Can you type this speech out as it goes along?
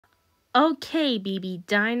Okay, baby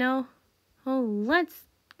Dino. Oh, let's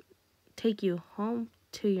take you home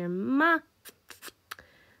to your ma.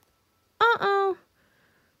 Uh-oh.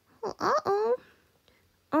 Uh-oh.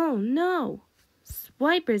 Oh, no.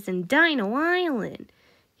 Swiper's in Dino Island.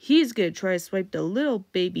 He's gonna try to swipe the little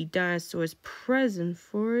baby dinosaur's present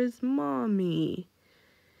for his mommy.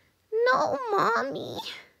 No, Mommy.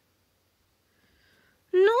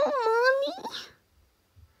 No, Mommy.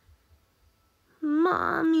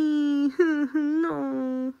 Mommy.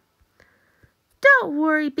 No. Don't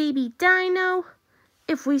worry, baby Dino.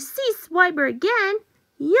 If we see Swiper again,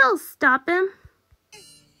 you'll stop him.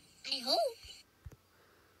 I hope.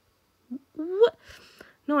 What?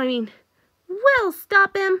 No, I mean, we'll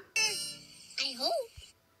stop him. I hope.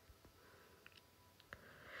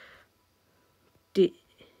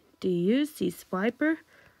 Do you see Swiper?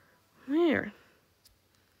 Where?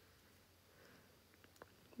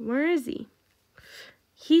 Where is he?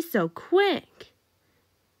 He's so quick.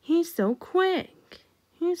 He's so quick.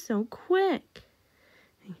 He's so quick.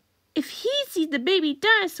 If he sees the baby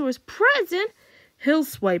dinosaur's present, he'll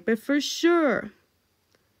swipe it for sure.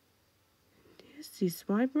 Do you see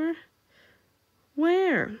Swiper?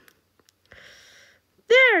 Where?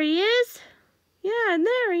 There he is. Yeah,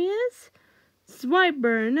 there he is.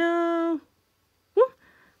 Swiper, no. Whoop.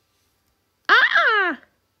 Ah!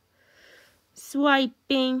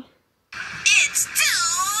 Swiping. It's too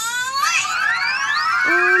late.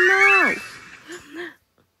 Oh no.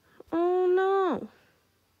 Oh no.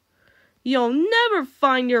 You'll never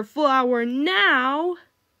find your flower now.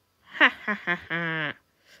 Ha ha ha ha.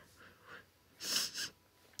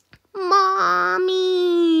 Mommy.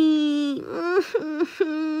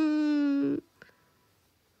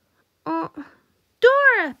 Oh,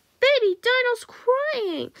 Dora, baby Dino's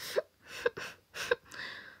crying.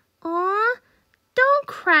 Aw, don't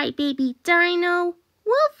cry, baby Dino.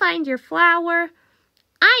 We'll find your flower.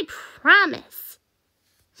 I promise.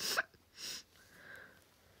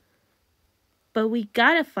 But we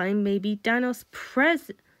gotta find baby Dino's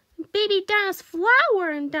present. Baby Dino's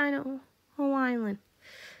flower in Dino Island.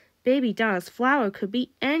 Baby Dino's flower could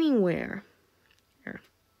be anywhere. Here.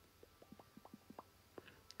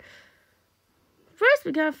 First,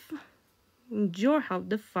 we gotta need your help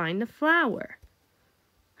to find the flower.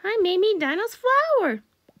 Hi, baby Dino's flower.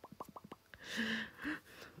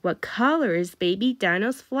 What color is baby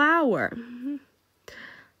Dino's flower?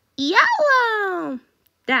 Yellow!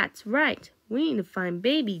 That's right. We need to find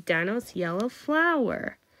baby Dino's yellow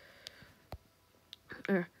flower.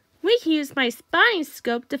 We can use my spotting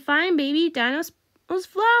scope to find baby Dino's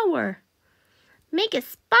flower. Make a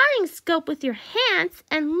spotting scope with your hands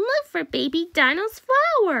and look for baby Dino's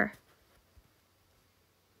flower.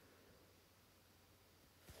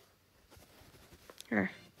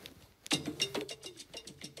 Here.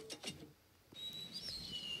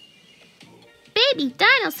 Baby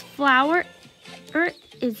Dino's flower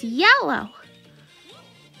is yellow.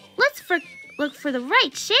 Let's look for the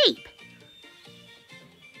right shape.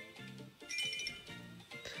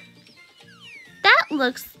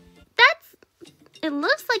 It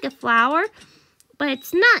looks like a flower, but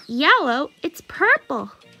it's not yellow, it's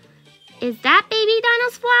purple. Is that baby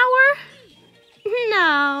Dino's flower?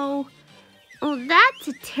 No. Oh, that's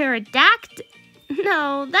a pterodactyl.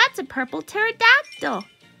 No, that's a purple pterodactyl.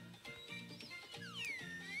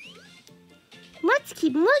 Let's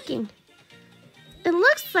keep looking. It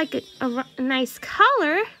looks like a nice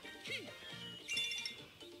color,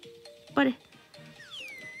 but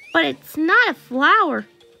it's not a flower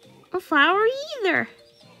either.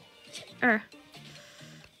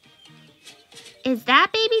 Is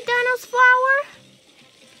that baby Dino's flower?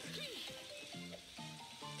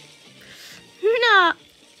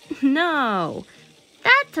 No.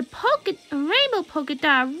 That's a rainbow polka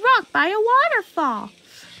dot rock by a waterfall.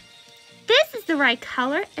 This is the right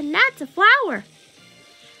color, and that's a flower.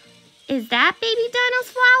 Is that baby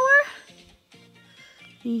Dino's flower?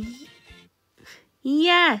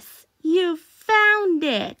 Yes, you found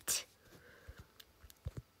it.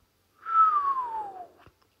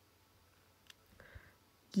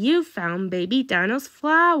 You found baby Dino's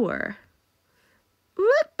flower.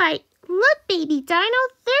 Look, baby Dino,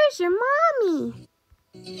 there's your mommy.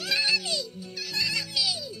 Mommy!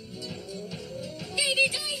 Baby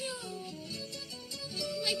Dino!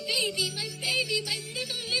 My baby, my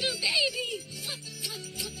little baby!